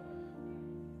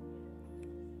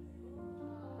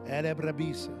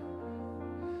 Erebrabise.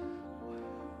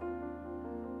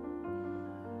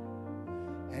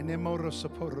 Enemoro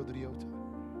saporo driota.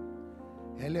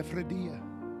 Elefredia.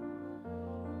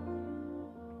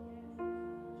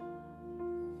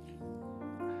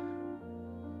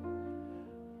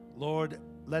 Lord,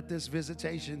 let this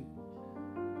visitation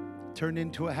turn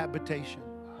into a habitation.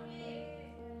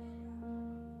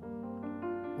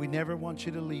 We never want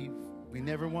you to leave. We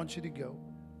never want you to go.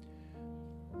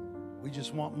 We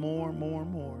just want more, more,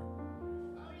 more.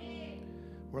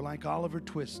 We're like Oliver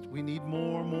Twist. We need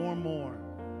more, more, more.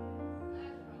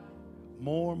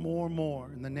 More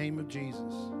in the name of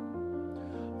Jesus.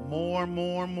 More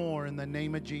in the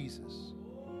name of Jesus.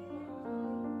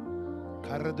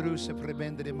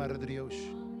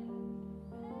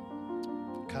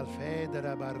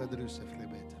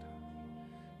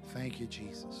 Thank you,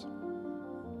 Jesus.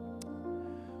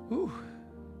 Whew.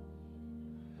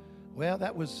 Well,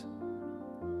 that was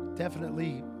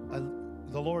definitely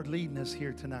the Lord leading us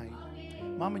here tonight.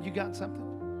 Mama, you got something?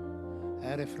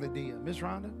 Miss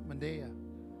Rhonda, Mandea,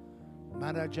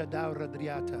 Marajadau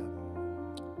Radriata,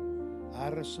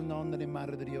 Arasanon de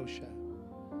Maradriosha,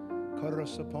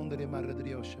 Corosapon de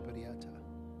Maradriosha Pariata,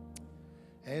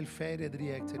 El Fede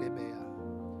Driecte de Bea.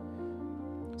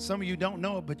 Some of you don't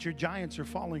know it, but your giants are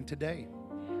falling today.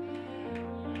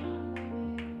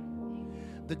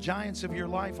 The giants of your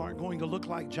life aren't going to look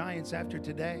like giants after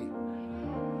today.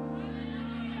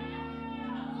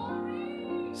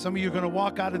 Some of you are going to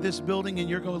walk out of this building and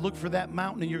you're going to look for that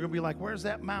mountain and you're going to be like, where's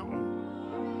that mountain?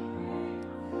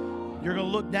 You're going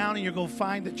to look down and you're going to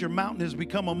find that your mountain has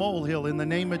become a molehill in the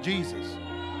name of Jesus.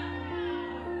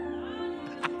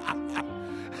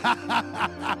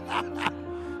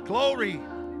 Glory.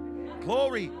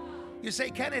 Glory. You say,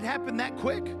 can it happen that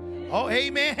quick? Oh,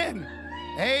 amen.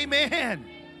 Amen.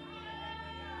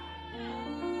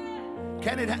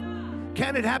 Can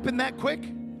it happen that quick?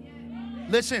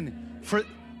 Listen, for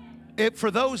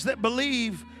those that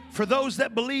believe,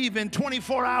 in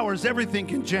 24 hours, everything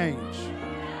can change.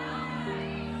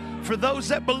 For those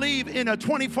that believe, in a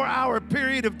 24-hour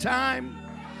period of time,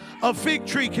 a fig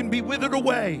tree can be withered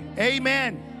away.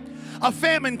 Amen. A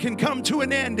famine can come to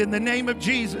an end in the name of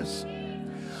Jesus.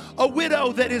 A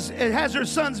widow that has her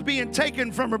sons being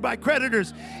taken from her by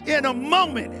creditors, in a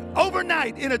moment,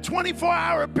 overnight, in a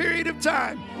 24-hour period of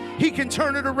time, he can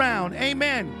turn it around.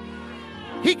 Amen.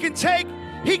 He can take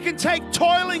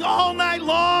toiling all night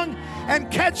long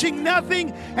and catching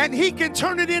nothing, and he can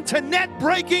turn it into net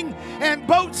breaking and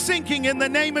boat sinking in the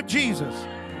name of Jesus.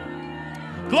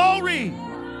 Glory.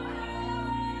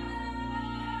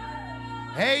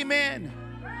 Amen.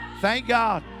 Thank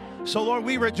God. So, Lord,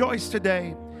 we rejoice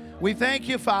today. We thank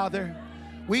you, Father.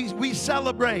 We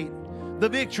celebrate the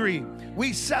victory.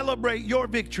 We celebrate your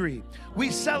victory.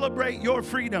 We celebrate your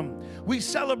freedom. We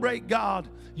celebrate, God,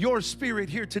 your spirit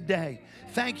here today.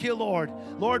 Thank you, Lord.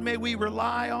 Lord, may we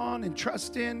rely on and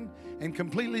trust in and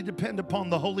completely depend upon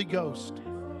the Holy Ghost.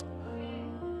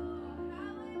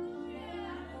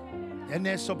 In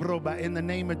the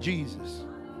name of Jesus.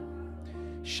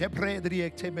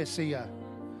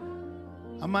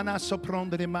 I'm going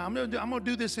to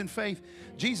do this in faith.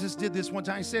 Jesus did this one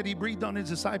time. He said, he breathed on his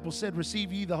disciples, said,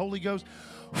 receive ye the Holy Ghost.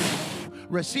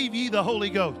 Receive ye the Holy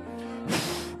Ghost.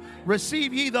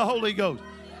 Receive ye the Holy Ghost.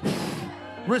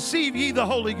 Receive ye the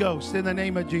Holy Ghost in the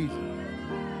name of Jesus.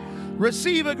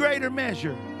 Receive a greater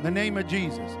measure in the name of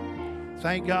Jesus.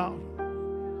 Thank God.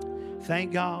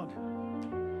 Thank God.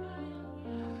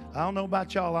 I don't know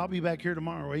about y'all. I'll be back here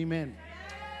tomorrow. Amen.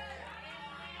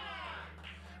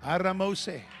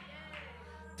 Aramose.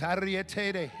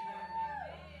 Tarietere.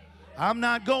 I'm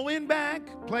not going back.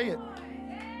 Play it.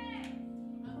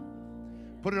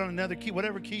 Put it on another key,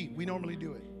 whatever key. We normally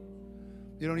do it.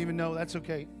 You don't even know. That's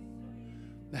okay.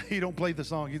 He don't play the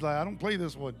song. He's like, I don't play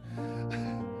this one.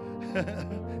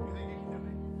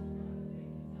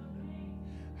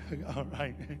 All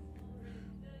right.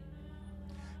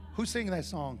 Who's singing that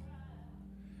song?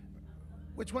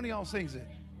 Which one of y'all sings it?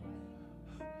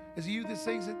 Is it you that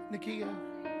sings it, Nakia?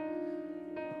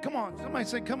 Come on. Somebody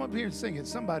say, come up here and sing it.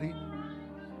 Somebody.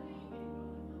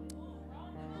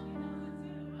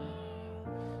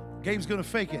 Gabe's going to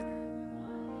fake it.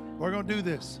 We're going to do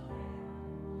this.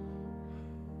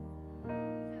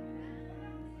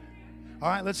 All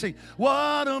right, let's see.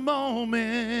 What a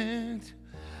moment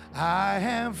I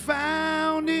have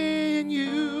found in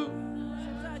you.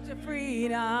 Such a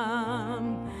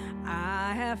freedom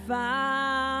I have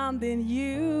found in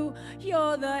you.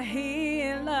 You're the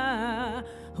healer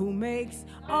who makes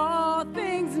all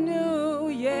things new.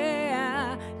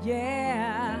 Yeah,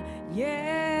 yeah,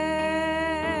 yeah.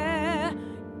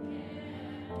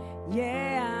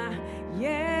 Yeah,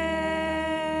 yeah.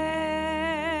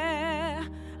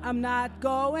 I'm not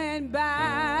going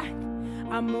back.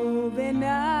 I'm moving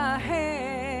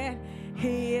ahead.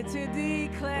 Here to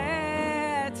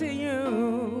declare to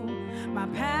you, my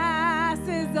past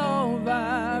is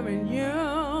over and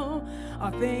you,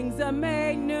 all things are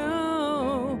made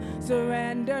new.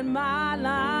 Surrendered my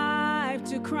life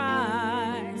to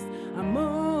Christ. I'm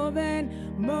moving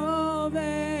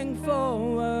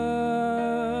forward.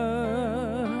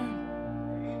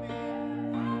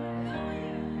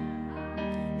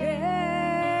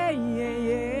 Yeah, yeah,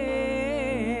 yeah.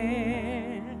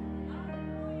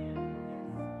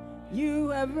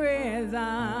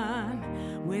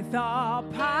 prison. With all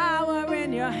power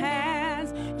in your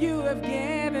hands, you have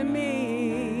given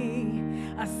me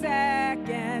a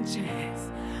second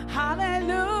chance.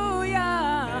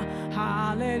 Hallelujah,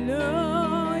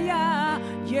 hallelujah,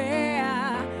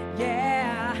 yeah,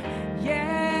 yeah,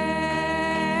 yeah,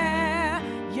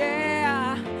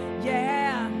 yeah,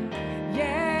 yeah,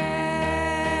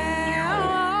 yeah.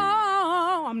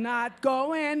 Oh, I'm not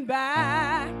going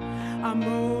back, I'm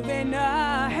moving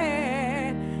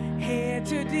ahead, here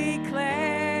to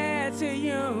declare to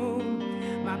you,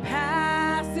 my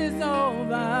past is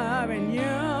over and you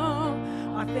all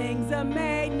things are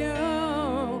made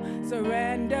new.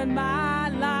 Surrendered my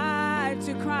life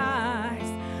to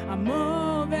Christ. I'm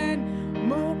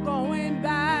going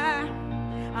back.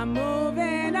 I'm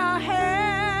moving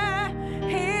ahead,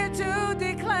 here to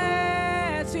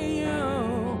declare to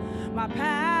you, my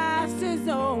past is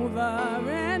over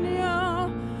and you,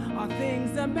 all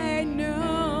things are made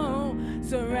new.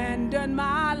 Surrendered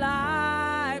my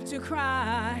life to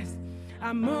Christ.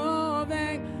 I'm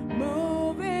moving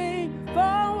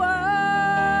forward.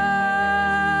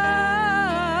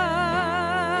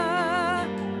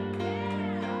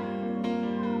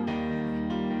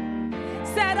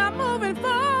 Said I'm moving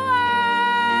forward.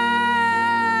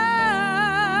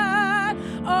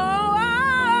 Oh,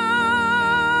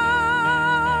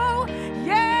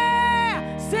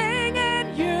 yeah,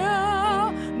 singing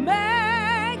you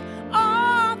make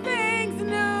all things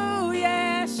new.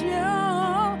 Yes, you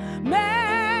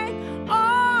make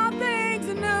all things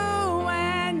new,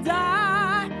 and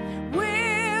I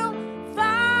will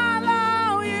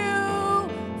follow you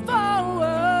forward.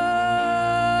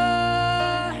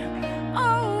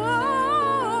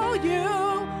 Oh,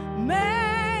 you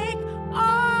make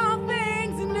all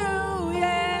things new.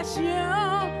 Yes, you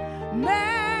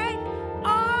make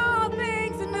all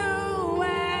things new,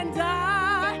 and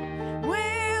I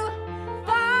will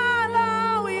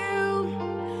follow you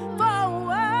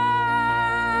forward.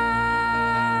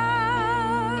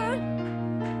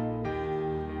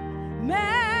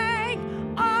 Make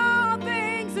all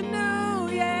things new.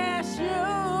 Yes, you.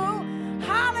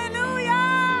 Hallelujah.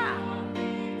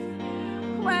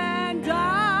 And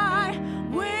I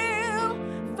will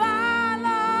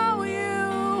follow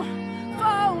you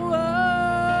forward.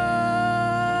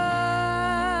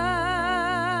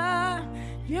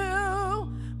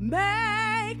 You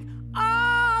make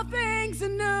all things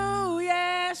new.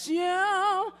 Yes,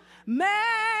 you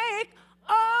make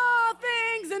all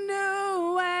things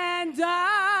new, and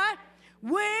I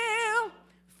will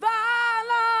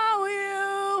follow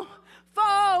you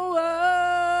forward.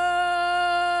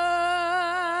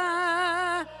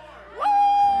 Woo!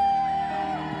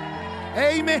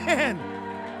 Amen.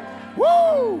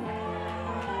 Woo!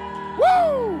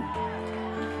 Woo!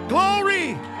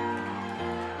 Glory!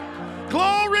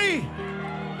 Glory!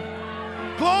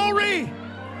 Glory!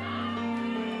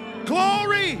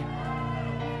 Glory!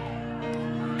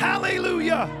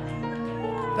 Hallelujah!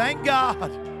 Thank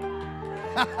God.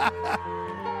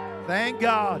 Thank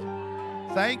God.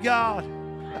 Thank God.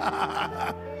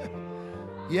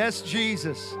 Yes,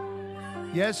 Jesus.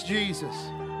 Yes, Jesus.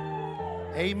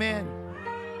 Amen.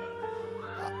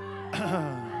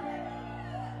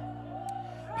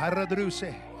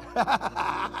 Paradruse.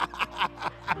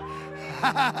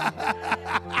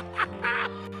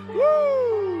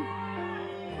 Woo!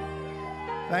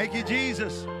 Thank you,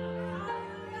 Jesus.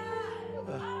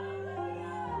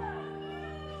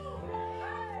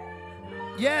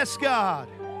 Yes, God.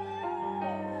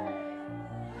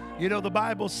 You know, the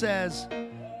Bible says,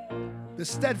 the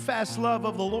steadfast love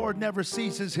of the Lord never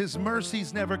ceases. His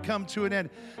mercies never come to an end.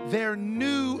 They're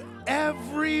new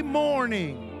every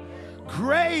morning.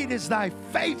 Great is thy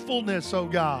faithfulness, O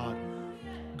God.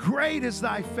 Great is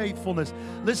thy faithfulness.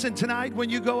 Listen, tonight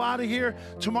when you go out of here,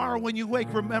 tomorrow when you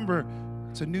wake, remember,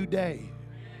 it's a new day.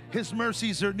 His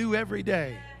mercies are new every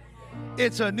day.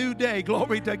 It's a new day.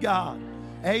 Glory to God.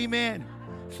 Amen.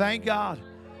 Thank God.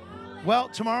 Well,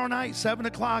 tomorrow night, 7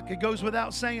 o'clock, it goes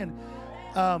without saying,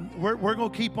 we're going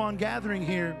to keep on gathering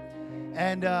here.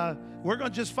 And we're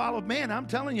going to just follow. Man, I'm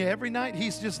telling you, every night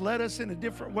he's just led us in a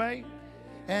different way.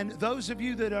 And those of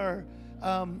you that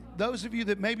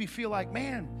maybe feel like,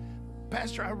 man,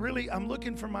 Pastor, I'm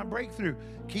looking for my breakthrough.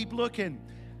 Keep looking.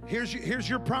 Here's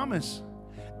your promise.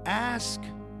 Ask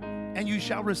and you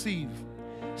shall receive.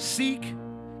 Seek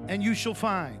and you shall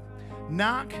find.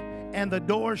 Knock and the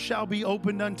door shall be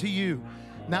opened unto you.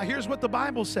 Now here's what the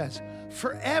Bible says.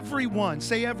 For everyone,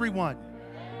 say everyone.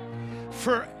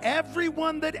 For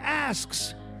everyone that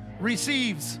asks,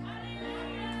 receives.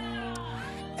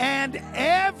 And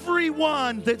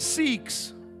everyone that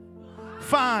seeks,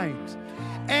 finds.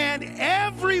 And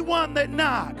everyone that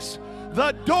knocks,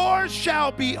 the door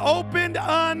shall be opened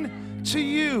unto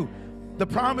you. The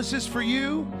promise is for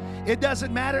you. It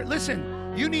doesn't matter.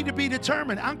 Listen, you need to be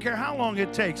determined. I don't care how long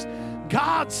it takes.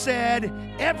 God said,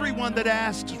 everyone that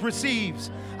asks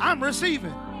receives. I'm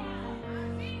receiving.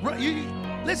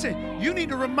 Listen, you need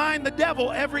to remind the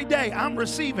devil every day, I'm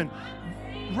receiving.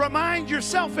 Remind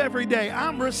yourself every day,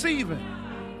 I'm receiving.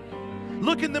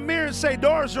 Look in the mirror and say,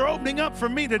 doors are opening up for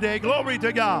me today. Glory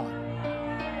to God.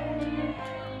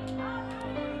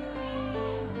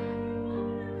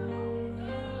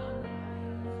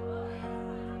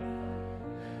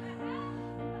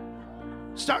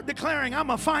 Start declaring, I'm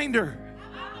a finder.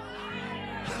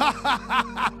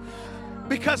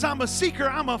 Because I'm a seeker,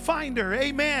 I'm a finder.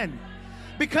 Amen.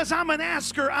 Because I'm an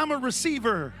asker, I'm a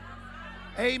receiver.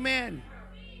 Amen.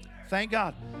 Thank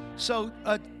God. So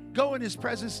go in His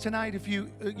presence tonight. If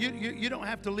you don't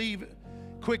have to leave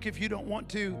quick if you don't want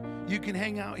to. You can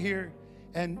hang out here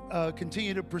and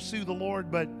continue to pursue the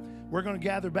Lord. But we're going to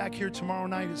gather back here tomorrow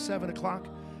night at 7 o'clock.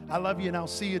 I love you, and I'll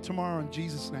see you tomorrow in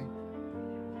Jesus' name.